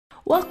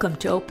Welcome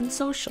to Open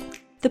Social,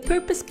 the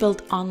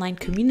purpose-built online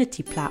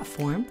community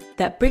platform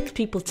that brings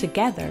people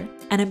together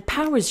and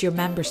empowers your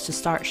members to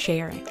start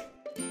sharing.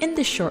 In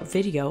this short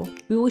video,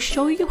 we will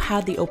show you how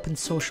the Open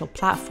Social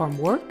platform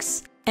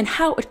works and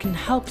how it can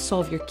help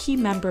solve your key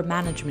member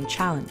management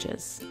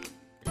challenges.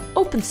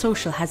 Open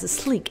Social has a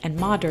sleek and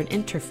modern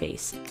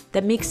interface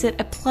that makes it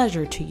a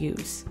pleasure to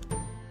use.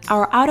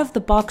 Our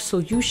out-of-the-box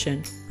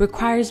solution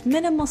requires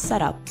minimal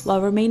setup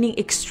while remaining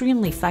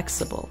extremely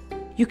flexible.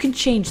 You can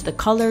change the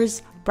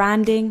colors,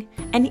 branding,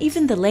 and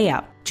even the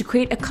layout to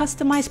create a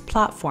customized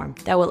platform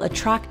that will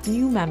attract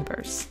new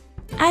members.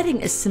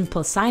 Adding a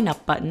simple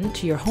sign-up button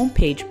to your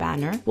homepage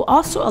banner will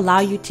also allow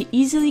you to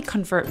easily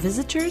convert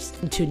visitors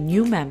into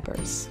new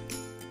members.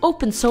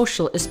 Open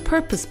Social is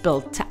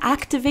purpose-built to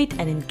activate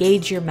and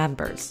engage your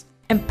members,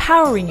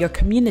 empowering your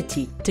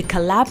community to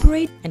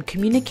collaborate and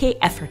communicate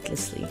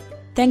effortlessly.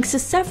 Thanks to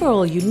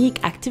several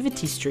unique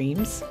activity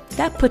streams,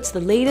 that puts the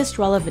latest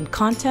relevant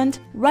content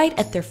right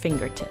at their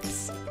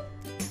fingertips.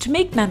 To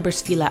make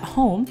members feel at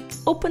home,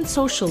 Open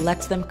Social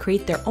lets them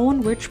create their own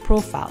rich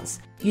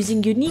profiles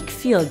using unique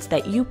fields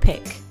that you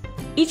pick.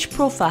 Each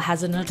profile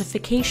has a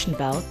notification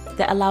bell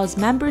that allows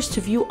members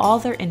to view all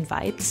their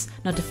invites,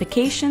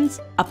 notifications,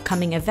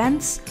 upcoming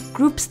events,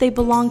 groups they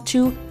belong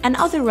to, and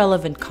other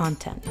relevant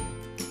content.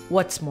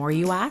 What's more,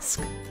 you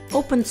ask?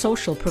 Open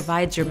Social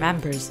provides your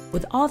members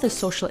with all the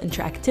social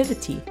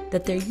interactivity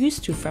that they're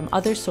used to from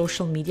other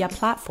social media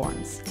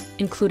platforms,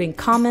 including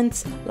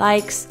comments,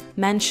 likes,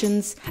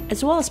 mentions,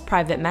 as well as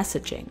private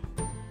messaging.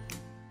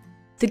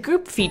 The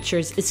group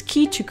features is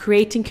key to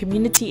creating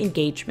community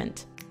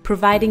engagement,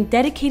 providing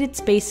dedicated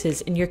spaces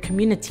in your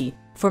community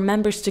for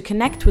members to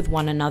connect with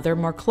one another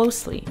more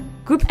closely.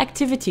 Group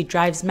activity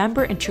drives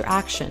member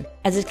interaction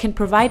as it can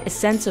provide a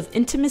sense of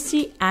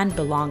intimacy and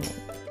belonging.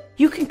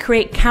 You can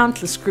create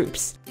countless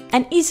groups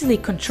and easily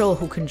control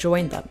who can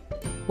join them,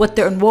 what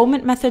their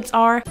enrollment methods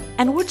are,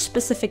 and which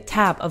specific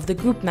tab of the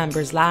group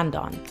members land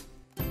on.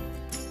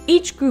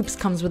 Each group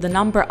comes with a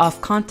number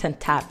of content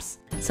tabs,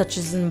 such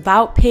as an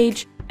About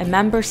page, a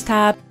Members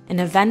tab, an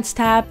Events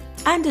tab,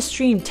 and a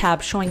Stream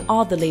tab showing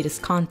all the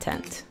latest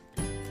content.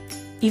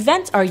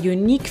 Events are a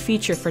unique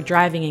feature for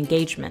driving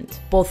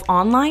engagement, both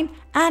online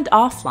and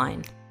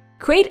offline.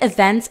 Create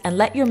events and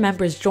let your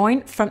members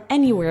join from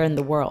anywhere in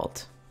the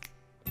world.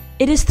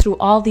 It is through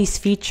all these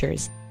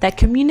features that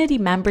community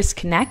members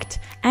connect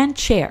and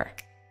share,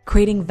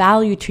 creating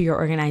value to your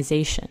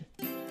organization.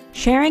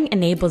 Sharing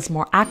enables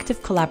more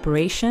active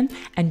collaboration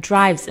and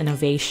drives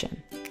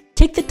innovation.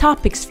 Take the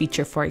Topics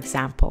feature, for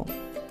example.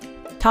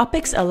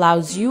 Topics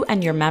allows you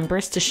and your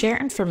members to share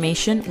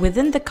information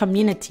within the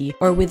community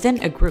or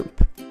within a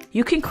group.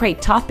 You can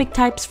create topic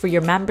types for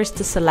your members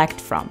to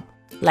select from,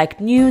 like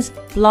news,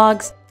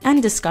 blogs,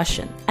 and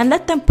discussion, and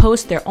let them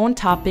post their own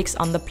topics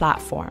on the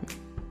platform.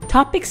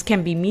 Topics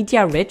can be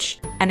media-rich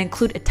and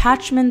include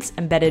attachments,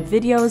 embedded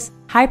videos,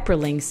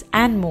 hyperlinks,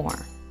 and more.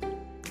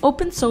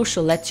 Open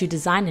Social lets you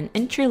design an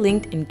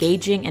interlinked,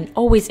 engaging, and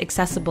always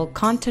accessible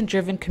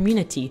content-driven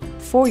community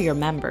for your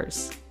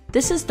members.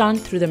 This is done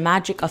through the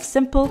magic of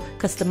simple,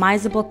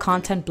 customizable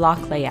content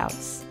block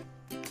layouts.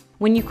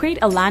 When you create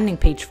a landing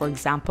page, for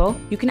example,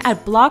 you can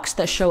add blocks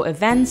that show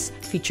events,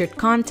 featured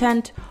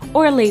content,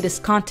 or a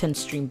latest content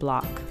stream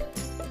block.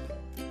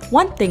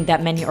 One thing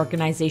that many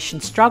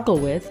organizations struggle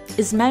with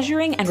is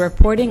measuring and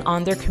reporting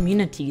on their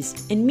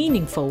communities in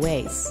meaningful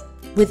ways.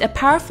 With a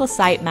powerful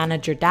site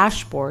manager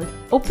dashboard,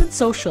 Open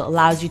Social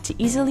allows you to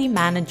easily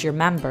manage your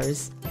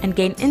members and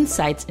gain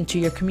insights into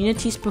your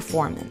community's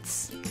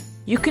performance.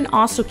 You can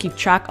also keep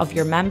track of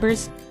your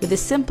members with a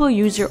simple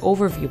user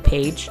overview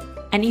page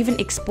and even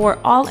export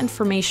all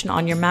information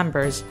on your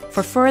members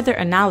for further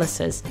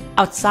analysis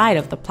outside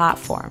of the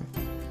platform.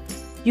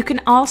 You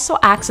can also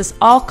access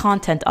all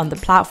content on the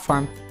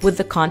platform with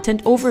the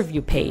Content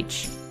Overview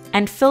page,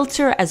 and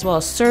filter as well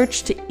as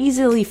search to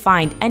easily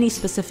find any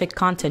specific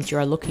content you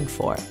are looking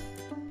for.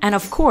 And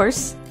of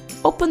course,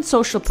 Open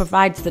Social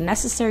provides the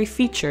necessary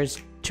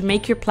features to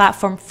make your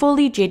platform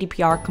fully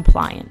GDPR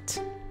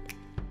compliant.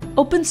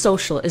 Open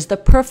Social is the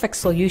perfect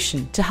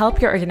solution to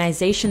help your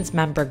organization's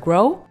member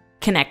grow,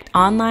 connect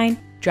online,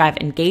 drive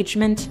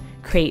engagement,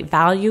 create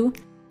value,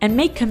 and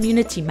make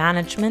community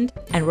management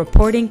and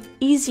reporting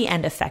easy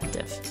and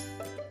effective.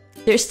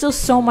 There's still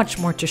so much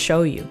more to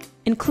show you,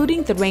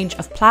 including the range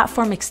of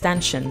platform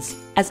extensions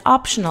as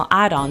optional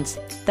add-ons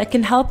that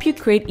can help you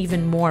create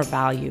even more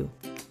value.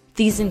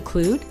 These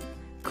include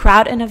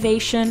crowd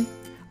innovation,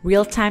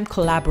 real-time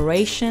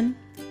collaboration,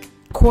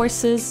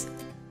 courses,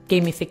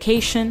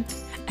 gamification,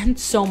 and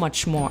so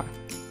much more.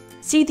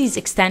 See these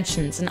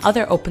extensions and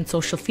other Open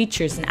Social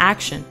features in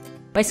action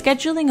by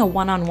scheduling a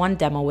one-on-one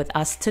demo with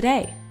us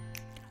today.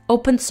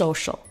 Open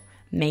Social,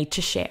 made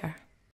to share.